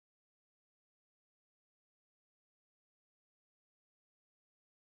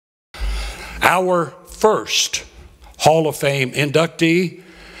Our first Hall of Fame inductee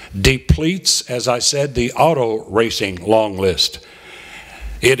depletes, as I said, the auto racing long list.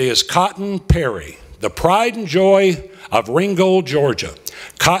 It is Cotton Perry, the pride and joy of Ringgold, Georgia.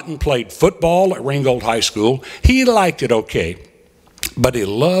 Cotton played football at Ringgold High School. He liked it okay, but he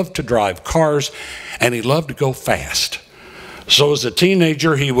loved to drive cars and he loved to go fast. So as a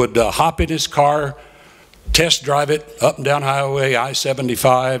teenager, he would hop in his car, test drive it up and down Highway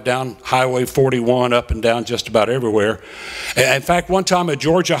I-75, down Highway 41, up and down just about everywhere. In fact, one time a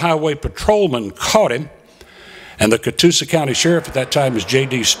Georgia Highway patrolman caught him, and the Catoosa County Sheriff at that time was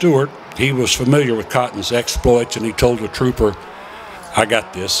J.D. Stewart. He was familiar with Cotton's exploits, and he told the trooper, "I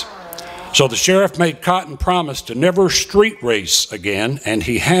got this." So the sheriff made Cotton promise to never street race again, and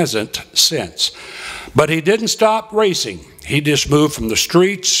he hasn't since. But he didn't stop racing. He just moved from the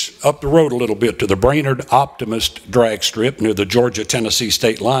streets up the road a little bit to the Brainerd Optimist drag strip near the Georgia-Tennessee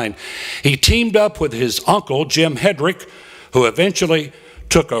state line. He teamed up with his uncle, Jim Hedrick, who eventually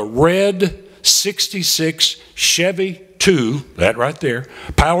took a red 66 Chevy 2, that right there,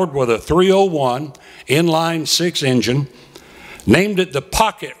 powered with a 301 inline 6 engine, named it the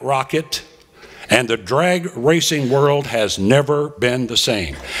Pocket Rocket, and the drag racing world has never been the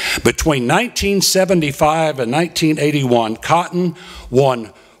same. Between 1975 and 1981, Cotton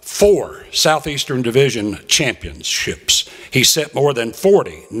won 4 Southeastern Division championships. He set more than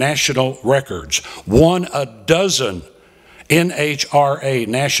 40 national records, won a dozen NHRA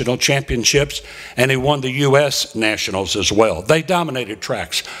national championships, and he won the U.S. nationals as well. They dominated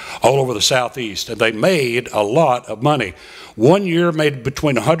tracks all over the Southeast, and they made a lot of money. One year made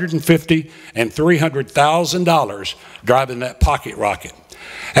between $150,000 and $300,000 driving that Pocket Rocket.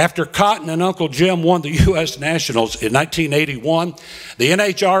 After Cotton and Uncle Jim won the U.S. Nationals in 1981, the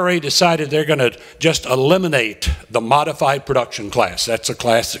NHRA decided they're going to just eliminate the modified production class. That's a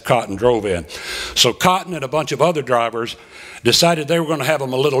class that Cotton drove in. So Cotton and a bunch of other drivers decided they were going to have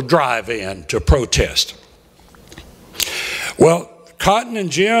them a little drive-in to protest. Well, Cotton and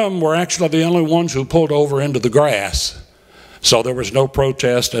Jim were actually the only ones who pulled over into the grass. So there was no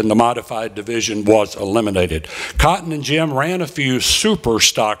protest, and the modified division was eliminated. Cotton and Jim ran a few super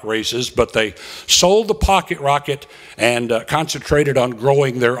stock races, but they sold the Pocket Rocket and concentrated on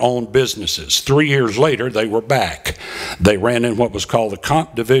growing their own businesses. 3 years later, they were back. They ran in what was called the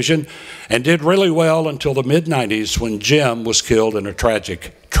Comp Division and did really well until the mid-90s when Jim was killed in a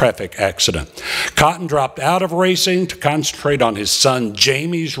tragic traffic accident. Cotton dropped out of racing to concentrate on his son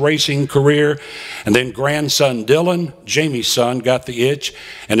Jamie's racing career, and then grandson Dylan, Jamie's son, got the itch,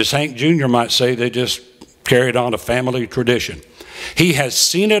 and as Hank Jr. might say, they just carried on a family tradition. He has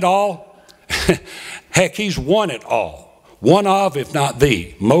seen it all. Heck, he's won it all. One of, if not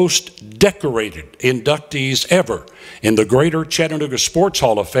the, most decorated inductees ever in the Greater Chattanooga Sports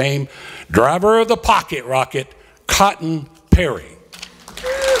Hall of Fame, driver of the Pocket Rocket, Cotton Perry.